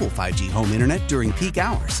T-Mobile 5G home internet during peak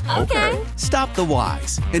hours? Okay. Stop the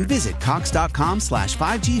whys and visit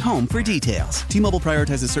cox.com/5G home for details. T-Mobile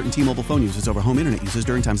prioritizes certain T-Mobile phone users over home internet users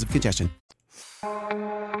during times of congestion.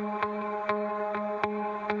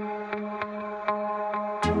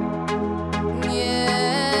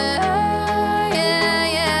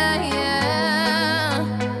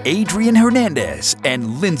 Adrian Hernandez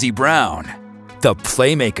and Lindsey Brown, the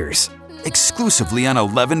Playmakers, exclusively on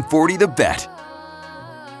 1140 The Bet.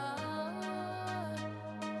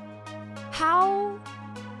 How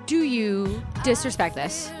do you disrespect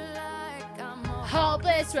this?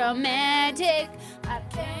 Hopeless romantic, I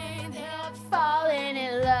can't help falling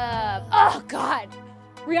in love. Oh, God.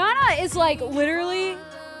 Rihanna is like literally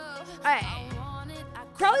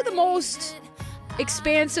probably the most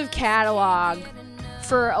expansive catalog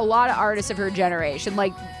for a lot of artists of her generation.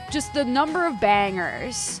 Like, just the number of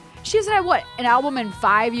bangers. She hasn't had, what, an album in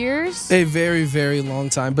 5 years? A very, very long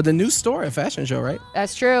time. But the new store at Fashion Show, right?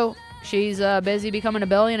 That's true. She's busy becoming a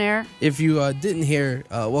billionaire. If you didn't hear,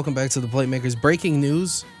 welcome back to the Playmakers. Breaking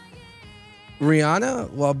news. Rihanna,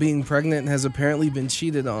 while being pregnant, has apparently been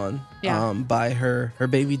cheated on by her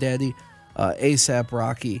baby daddy, A$AP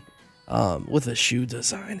Rocky, with a shoe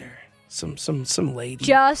designer. Some lady.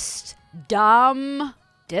 Just dumb,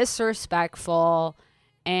 disrespectful,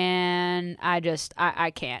 and I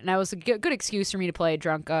can't. And that was a good excuse for me to play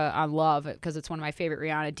Drunk on Love because it's one of my favorite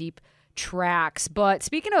Rihanna deep tracks. But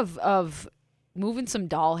speaking of moving some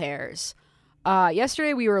doll hairs,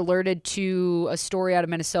 yesterday we were alerted to a story out of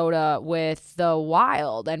Minnesota with the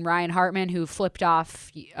Wild and Ryan Hartman, who flipped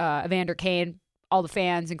off Evander Kane, all the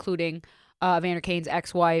fans, including Evander Kane's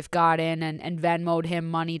ex-wife got in and Venmo'd him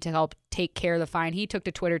money to help take care of the fine. He took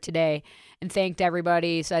to Twitter today and thanked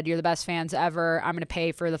everybody, said, "You're the best fans ever. I'm going to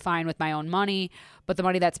pay for the fine with my own money. But the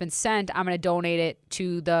money that's been sent, I'm going to donate it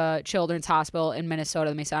to the Children's Hospital in Minnesota,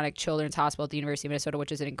 the Masonic Children's Hospital at the University of Minnesota,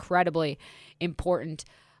 which is an incredibly important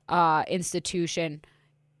institution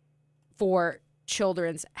for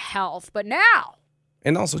children's health." But now...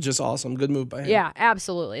 And also just awesome. Good move by him. Yeah,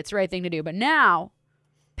 absolutely. It's the right thing to do. But now...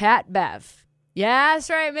 Pat Bev. Yeah, that's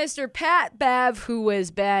right, Mr. Pat Bev, who has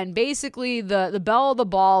been basically the belle of the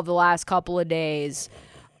ball of the last couple of days,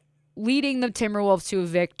 leading the Timberwolves to a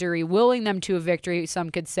victory, willing them to a victory, some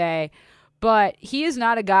could say. But he is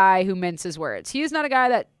not a guy who minces words. He is not a guy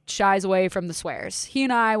that shies away from the swears. He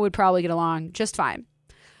and I would probably get along just fine.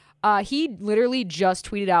 He literally just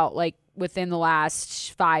tweeted out, like, within the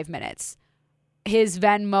last 5 minutes, his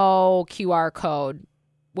Venmo QR code,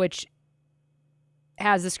 which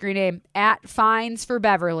has the screen name @Fines for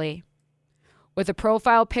Beverly, with a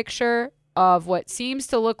profile picture of what seems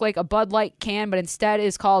to look like a Bud Light can, but instead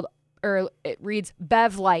is called, or it reads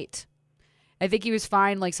Bev Light. I think he was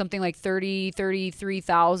fined like something like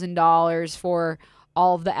 $33,000 for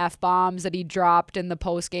all of the F-bombs that he dropped in the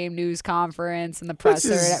post-game news conference and the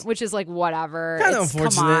presser, which is like whatever. Kind of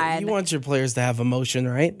unfortunate. You want your players to have emotion,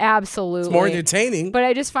 right? Absolutely. It's more entertaining. But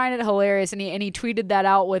I just find it hilarious. And he tweeted that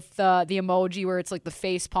out with the emoji where it's like the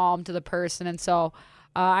face palm to the person. And so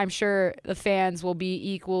I'm sure the fans will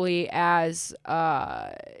be equally as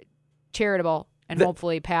charitable. And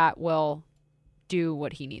hopefully Pat will do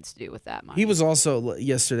what he needs to do with that money. He was also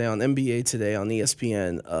yesterday on NBA Today on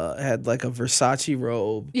ESPN, had like a Versace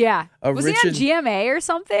robe. Yeah. Was he on GMA or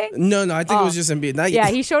something? No, I think it was just NBA.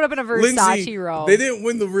 He showed up in a Versace robe. They didn't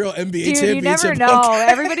win the real NBA championship. Dude, you never know.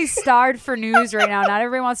 Everybody's starved for news right now. Not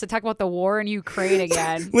everybody wants to talk about the war in Ukraine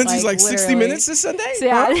again. Lindsay's like 60 Minutes this Sunday? So,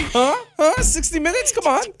 yeah. Huh? 60 Minutes?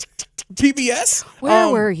 Come on. PBS? Where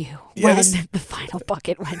were you when the final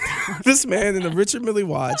bucket went down? This man in the Richard Mille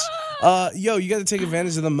watch. You got to take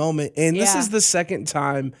advantage of the moment. And this is the second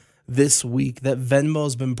time this week that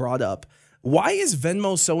Venmo's been brought up. Why is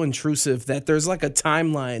Venmo so intrusive that there's like a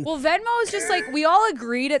timeline? Well, Venmo is just like, we all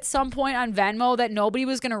agreed at some point on Venmo that nobody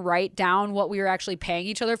was going to write down what we were actually paying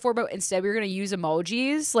each other for, but instead we were going to use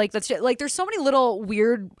emojis. Like, that's just, like, there's so many little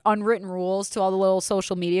weird unwritten rules to all the little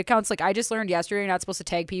social media accounts. Like, I just learned yesterday you're not supposed to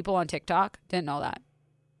tag people on TikTok. Didn't know that.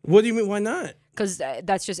 What do you mean? Why not? Because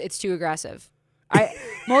that's just, it's too aggressive.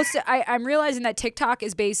 I'm realizing that TikTok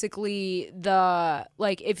is basically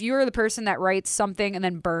if you're the person that writes something and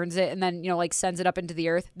then burns it and then, sends it up into the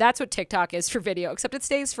earth, that's what TikTok is for video, except it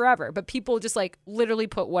stays forever. But people just literally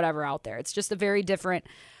put whatever out there. It's just a very different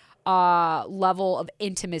level of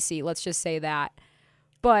intimacy. Let's just say that.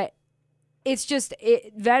 But it's just,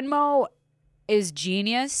 Venmo is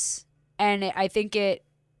genius. And I think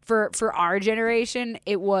for our generation,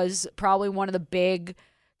 it was probably one of the big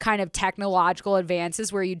kind of technological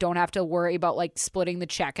advances where you don't have to worry about splitting the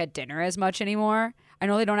check at dinner as much anymore. I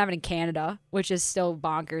know they don't have it in Canada, which is still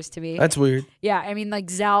bonkers to me. That's weird. Yeah, I mean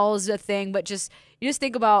Zelle's a thing, but you just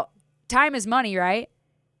think about time is money, right?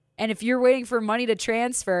 And if you're waiting for money to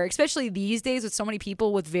transfer, especially these days with so many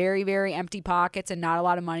people with very, very empty pockets and not a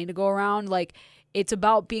lot of money to go around, it's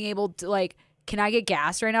about being able to can I get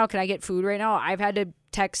gas right now? Can I get food right now? I've had to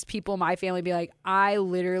text people in my family, be like, I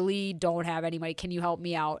literally don't have any money. Can you help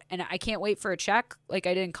me out? And I can't wait for a check like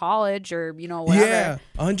I did in college or, whatever. Yeah,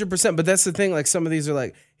 100%. But that's the thing. Some of these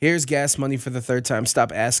are here's gas money for the third time.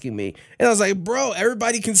 Stop asking me. And I was like, bro,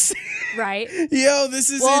 everybody can see. Right. Yo,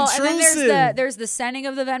 this is intrusive. And then there's the sending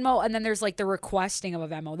of the Venmo, and then there's the requesting of a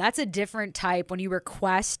Venmo. That's a different type. When you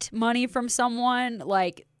request money from someone,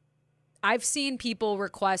 I've seen people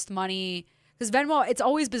request money. Because Venmo, it's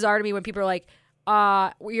always bizarre to me when people are like,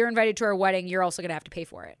 you're invited to our wedding, you're also going to have to pay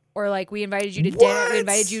for it. Or we invited you to dinner. We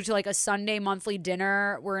invited you to a Sunday monthly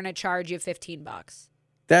dinner. We're going to charge you $15.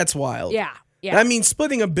 That's wild. Yeah. I mean,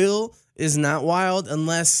 splitting a bill is not wild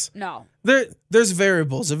unless no. There's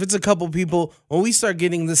variables. If it's a couple people, when we start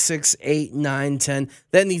getting the 6, 8, 9, 10,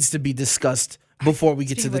 that needs to be discussed before we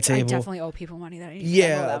get to the table. I definitely owe people money that I need to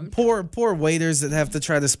them. Poor waiters that have to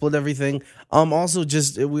try to split everything. Also,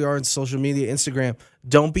 just we are on social media, Instagram.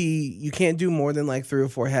 You can't do more than 3 or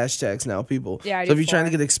 4 hashtags now, people. Yeah, so if you're trying to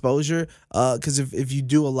get exposure, because if you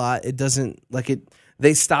do a lot, it doesn't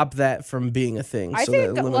they stop that from being a thing. I so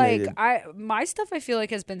think eliminated. my stuff I feel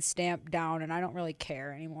has been stamped down, and I don't really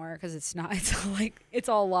care anymore because it's not. It's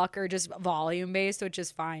all luck or just volume based, which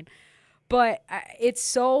is fine. But it's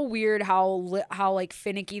so weird how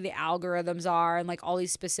finicky the algorithms are and all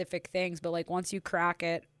these specific things. But once you crack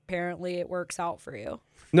it, apparently it works out for you.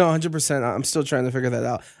 No, 100%. I'm still trying to figure that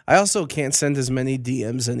out. I also can't send as many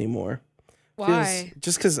DMs anymore. Why?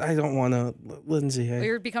 Just because I don't want to, Lindsay. Hey. Well,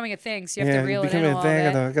 you're becoming a thing, so you have to reel it in a little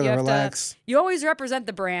bit. I gotta relax. You always represent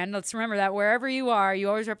the brand. Let's remember that wherever you are, you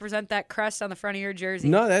always represent that crest on the front of your jersey.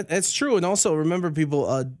 No, that's true. And also remember,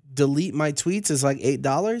 people, delete my tweets is like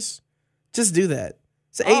 $8. Just do that.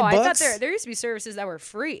 It's $8. I thought there used to be services that were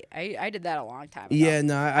free. I did that a long time ago. Yeah,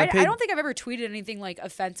 no, I don't think I've ever tweeted anything like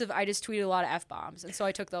offensive. I just tweeted a lot of F-bombs, and so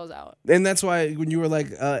I took those out. And that's why when you were like,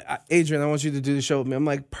 Adrian, I want you to do the show with me, I'm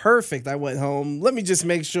like, perfect. I went home. Let me just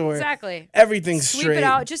make sure everything's Sweep straight. It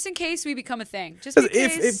out just in case we become a thing. Just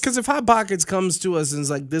because if Hot Pockets comes to us and is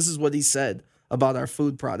like, this is what he said about our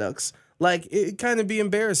food products, like it kind of be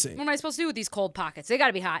embarrassing. What am I supposed to do with these cold pockets? They got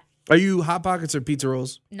to be hot. Are you Hot Pockets or pizza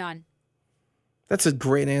rolls? None. That's a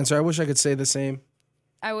great answer. I wish I could say the same.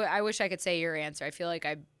 I wish I could say your answer. I feel like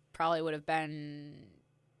I probably would have been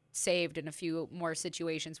saved in a few more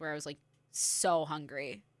situations where I was like so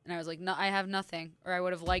hungry. And I was like, no, I have nothing. Or I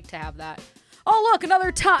would have liked to have that. Oh, look,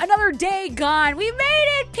 another day gone. We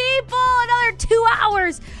made it, people. Another 2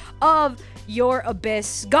 hours of Your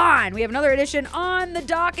Abyss gone. We have another edition on the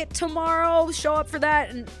docket tomorrow. Show up for that.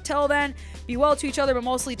 Until then, be well to each other, but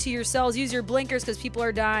mostly to yourselves. Use your blinkers because people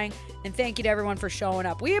are dying. And thank you to everyone for showing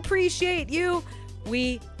up. We appreciate you.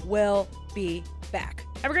 We will be back.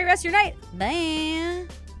 Have a great rest of your night. Bye.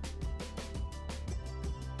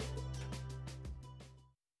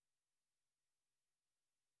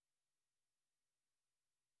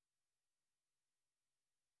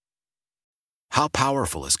 How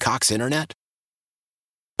powerful is Cox Internet?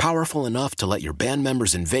 Powerful enough to let your band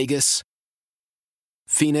members in Vegas,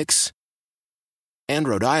 Phoenix, and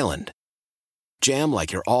Rhode Island jam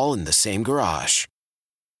like you're all in the same garage.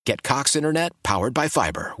 Get Cox Internet powered by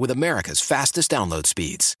fiber with America's fastest download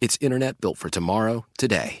speeds. It's internet built for tomorrow,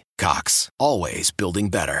 today. Cox, always building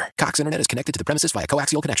better. Cox Internet is connected to the premises via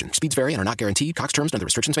coaxial connection. Speeds vary and are not guaranteed. Cox terms and other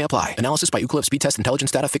restrictions may apply. Analysis by Ookla Speed Test Intelligence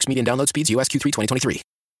Data. Fixed median download speeds. US Q3 2023.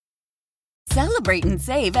 Celebrate and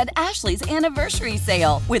save at Ashley's Anniversary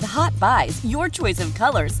Sale. With Hot Buys, your choice of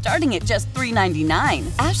colors starting at just $3.99.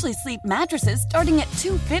 Ashley Sleep mattresses starting at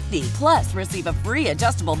 $2.50. Plus, receive a free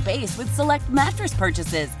adjustable base with select mattress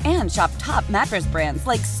purchases. And shop top mattress brands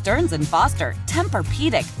like Stearns & Foster,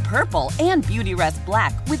 Tempur-Pedic, Purple, and Beautyrest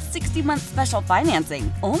Black with 60-month special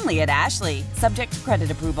financing. Only at Ashley. Subject to credit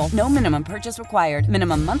approval. No minimum purchase required.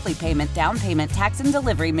 Minimum monthly payment, down payment, tax, and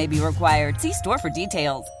delivery may be required. See store for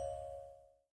details.